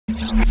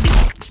Why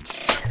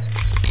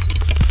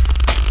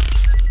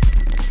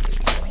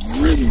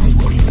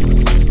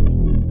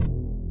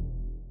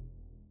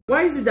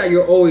is it that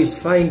you're always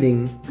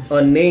finding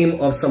a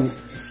name of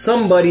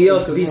somebody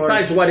else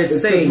besides what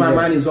it's saying? Because my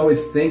mind is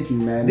always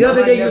thinking, man. The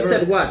other day you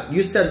said what?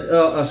 You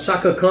said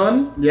Shaka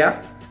Khan?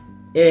 Yeah.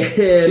 And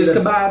Shish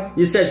kebab.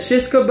 You said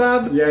shish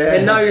kebab? Yeah.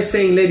 And now you're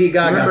saying Lady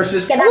Gaga. Remember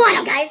shish kebab? What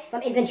up, guys?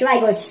 From Ace Ventura,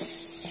 it goes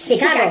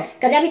Chicago.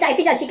 Because every time it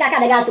features Chicago,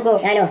 the guy has to go.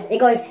 I know. It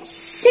goes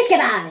shish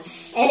kebab.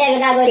 And then the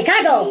guy goes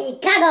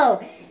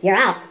Chicago. You're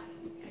out.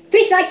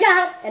 3 strikes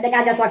out. And the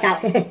guy just walks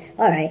out.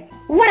 Alright.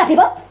 What up,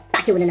 people?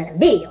 Back here with another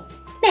video.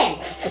 Man,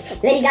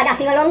 Lady Gaga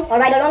sing along or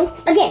ride along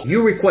again.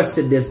 You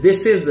requested this.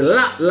 This is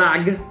Lat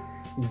Lag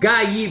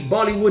Gayee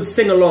Bollywood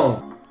sing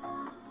along.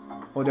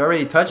 Oh, they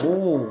already touched it?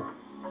 Oh.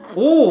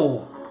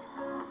 Oh.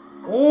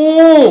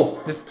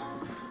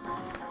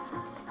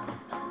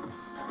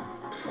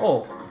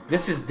 Oh.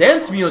 This is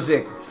dance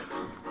music.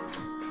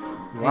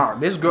 Wow,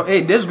 this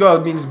girl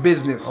means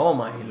business. Oh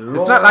my lord.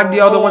 It's not like the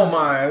other ones. Oh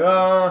my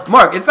god.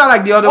 Mark, it's not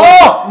like the other ones.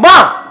 Oh,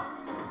 Mark!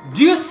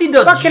 Do you see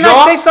the jaw? Can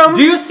I say something?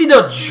 Do you see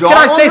the jaw? Can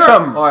I say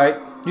something? Alright.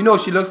 You know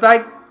what she looks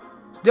like?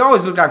 They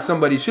always look like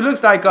somebody. She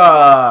looks like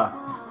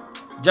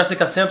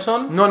Jessica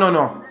Simpson?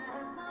 No.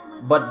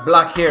 But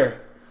black hair.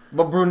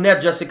 But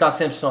brunette Jessica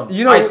Simpson.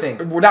 You know, I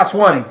think. Well, that's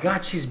one. Oh my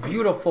god, she's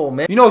beautiful,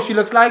 man. You know what she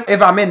looks like?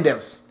 Eva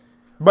Mendes.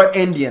 But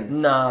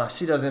Indian. Nah,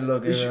 she doesn't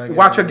look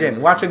Watch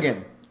again. Watch.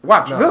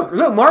 No.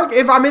 Look, Mark,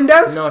 Eva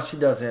Mendes. No, she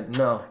doesn't.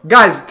 No.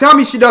 Guys, tell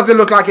me she doesn't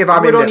look like Eva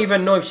Mendes. We don't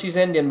even know if she's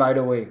Indian, by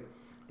the way.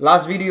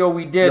 Last video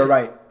we did. You're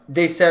right.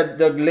 They said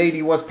the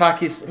lady was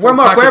Pakistan. Well,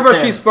 Mark, wherever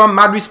she's from,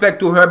 mad respect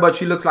to her, but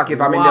she looks like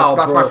Eva Mendes.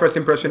 That's bro. my first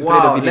impression. Wow,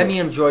 Play the video. let me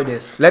enjoy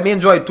this. Let me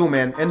enjoy it too,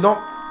 man. And don't.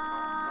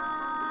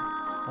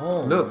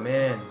 Oh, look,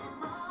 man.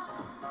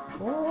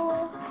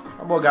 Oh,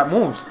 that boy got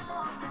moves.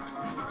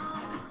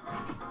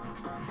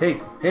 Hey.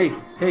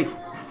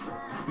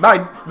 By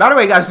the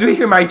way, guys, do you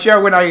hear my chair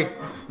when I...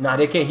 Nah,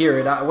 they can't hear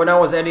it. When I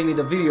was editing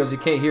the videos, you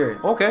can't hear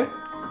it. Okay.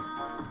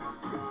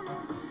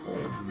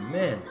 Oh,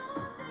 man.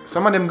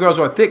 Some of them girls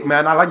are thick,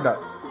 man. I like that.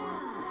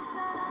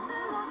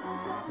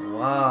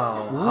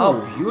 Wow. Ooh. How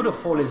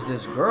beautiful is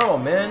this girl,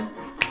 man?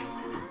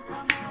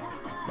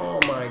 Oh,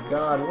 my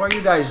God. Why are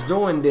you guys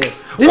doing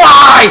this?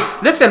 Why?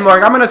 Listen,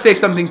 Mark, I'm going to say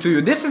something to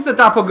you. This is the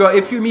type of girl,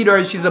 if you meet her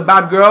and she's a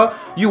bad girl,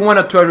 you want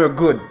to turn her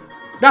good.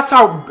 That's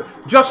how...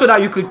 Just so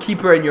that you could keep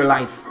her in your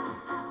life.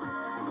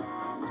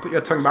 Put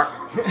your tongue back.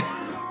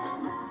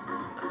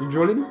 You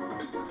drooling?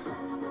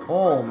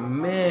 Oh,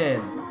 man.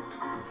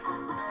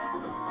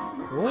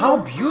 Whoa. How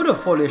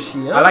beautiful is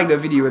she, huh? I like the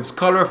video. It's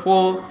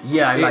colorful.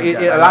 Yeah, I like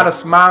that. A lot of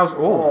smiles.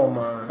 Oh,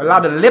 man. A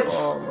lot of lips.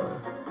 Oh,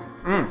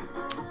 man.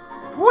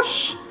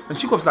 Whoosh. And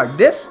she goes like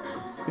this.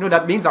 You know,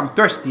 that means I'm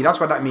thirsty. That's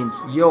what that means.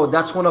 Yo,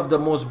 that's one of the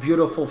most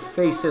beautiful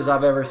faces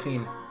I've ever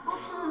seen.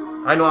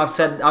 I know I've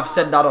said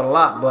that a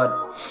lot, but...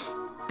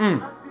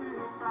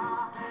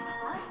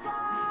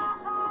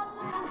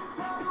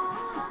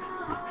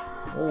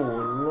 Oh,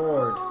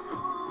 Lord.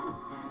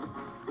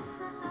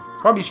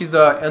 Probably she's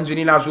the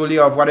Angelina Jolie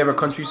of whatever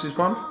country she's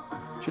from.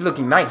 She's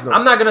looking nice, though.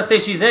 I'm not going to say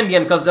she's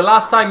Indian, because the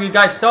last time you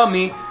guys tell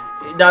me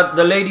that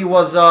the lady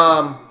was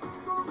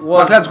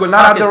but let's go.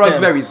 Not at the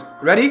Pakistan. Rugsberries.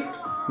 Ready?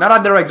 Not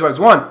at the Rugsberries.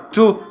 1,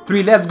 2,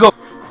 3, let's go.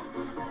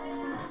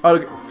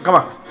 Okay, come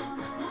on.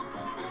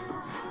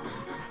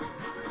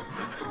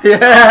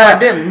 Yeah.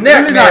 Damn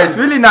neck, really man. nice.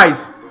 Really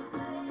nice.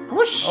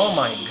 Whoosh. Oh,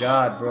 my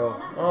God, bro.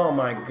 Oh,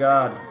 my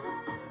God.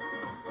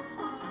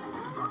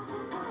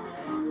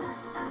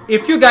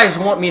 If you guys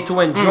want me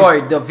to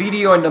enjoy the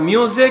video and the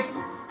music,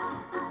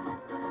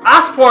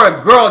 ask for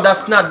a girl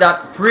that's not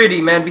that pretty,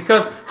 man.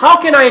 Because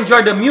how can I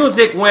enjoy the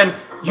music when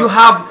you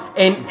have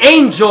an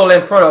angel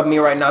in front of me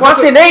right now?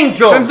 That's an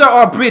angel. Since they're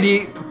all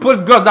pretty,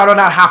 put girls that are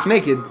not half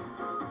naked.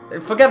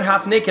 Forget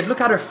half naked.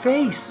 Look at her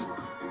face.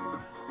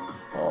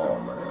 Oh,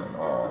 man.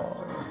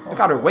 Oh.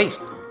 Look at her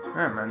waist.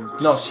 Yeah, man.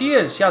 No, she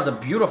is. She has a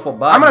beautiful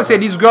body. I'm gonna say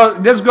this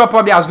girl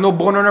probably has no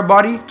bone on her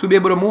body to be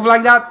able to move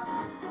like that.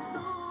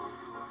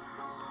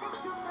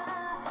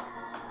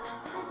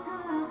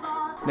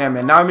 Yeah,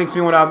 man, now it makes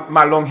me want to have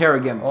my long hair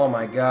again. Oh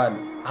my God.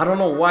 I don't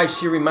know why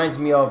she reminds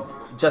me of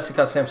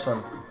Jessica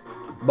Simpson,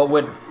 but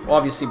with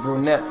obviously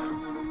brunette.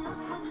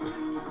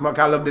 Mark,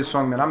 I love this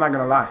song, man. I'm not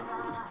gonna lie.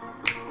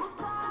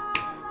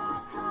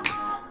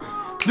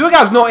 Do you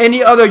guys know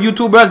any other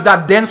YouTubers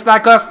that dance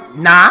like us?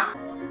 Nah.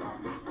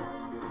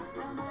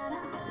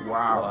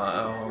 Wow.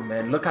 Wow,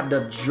 man. Look at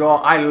the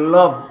jaw. I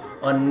love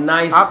a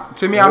nice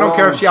To me, I don't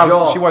care if she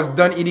jaw. she was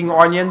done eating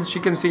onions. She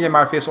can sing in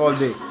my face all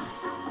day.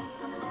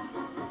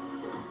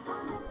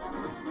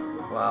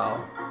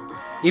 Wow.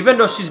 Even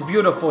though she's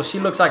beautiful, she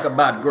looks like a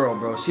bad girl,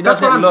 bro. She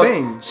That's doesn't what I'm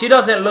saying. She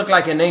doesn't look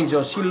like an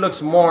angel. She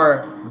looks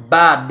more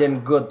bad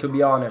than good, to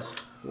be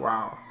honest.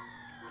 Wow.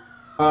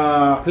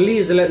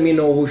 Please let me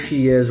know who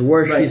she is,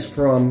 where she's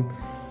from.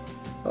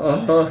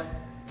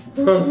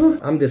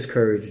 I'm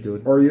discouraged,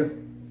 dude. Are you?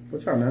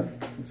 What's up, man?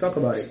 Let's talk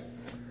about it.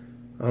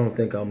 I don't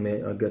think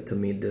I'll get to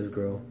meet this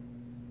girl.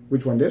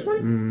 Which one? This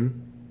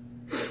one?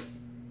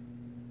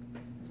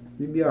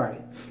 You'll be alright.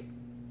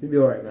 You'll be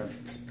alright, man.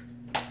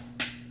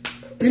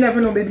 You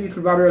never know, maybe you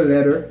could write her a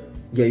letter.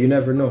 Yeah, you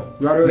never know.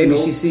 Maybe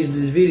she sees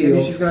this video.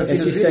 Maybe she's gonna see and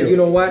this she video. said, you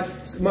know what?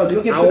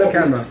 Look into the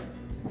camera.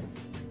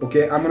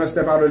 Okay, I'm gonna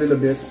step out a little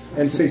bit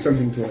and say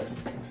something to her.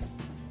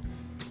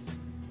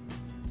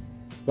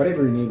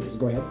 Whatever her name is,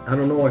 go ahead. I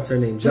don't know what's her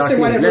name. Just say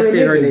Jacqueline. whatever Let's her say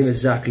name her is. name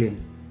is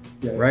Jacqueline.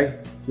 Yeah. Right?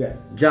 Yeah.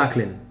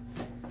 Jacqueline.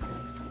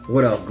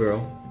 What up,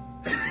 girl?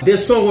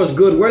 This song was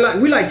good.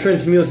 We like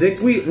trance music.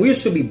 We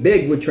used to be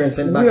big with trance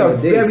and back We in are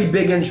the days. very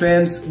big in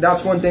trance.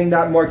 That's one thing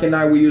that Mark and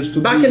I we used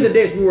to Back be. in the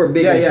days we were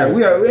big in trance.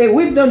 We are. Hey,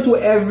 we've done to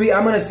every.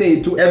 I'm gonna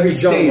say to every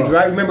stage, genre.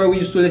 right? Remember we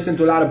used to listen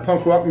to a lot of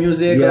punk rock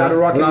music, Yeah, a lot of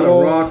rock a and lot of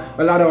roll, rock.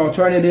 a lot of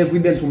alternative.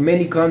 We've been to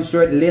many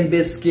concerts, Limp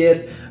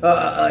Bizkit,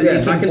 back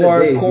Linkin in the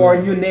Park, days, Korn,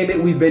 man. you name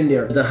it, we've been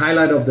there. The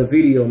highlight of the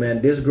video,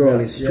 man. This girl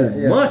is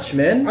too much,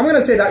 man. I'm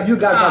gonna say that you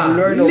guys have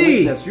learned no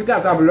Lee. weakness. You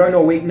guys have learned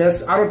no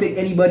weakness. I don't think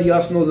anybody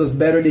else knows us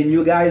better than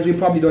you guys. We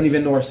probably don't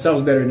even know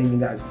ourselves better than you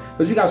guys,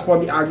 because you guys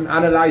probably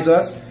analyze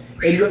us,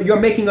 and you're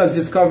making us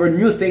discover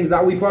new things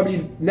that we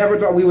probably never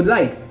thought we would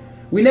like.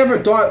 We never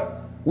thought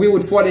we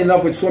would fall in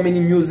love with so many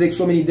music,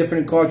 so many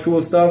different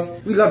cultural stuff.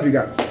 We love you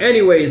guys.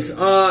 Anyways,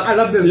 I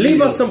love this leave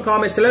video. us some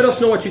comments and let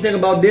us know what you think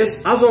about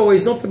this. As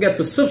always, don't forget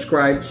to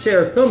subscribe,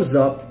 share, thumbs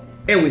up,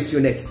 and we'll see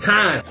you next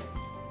time.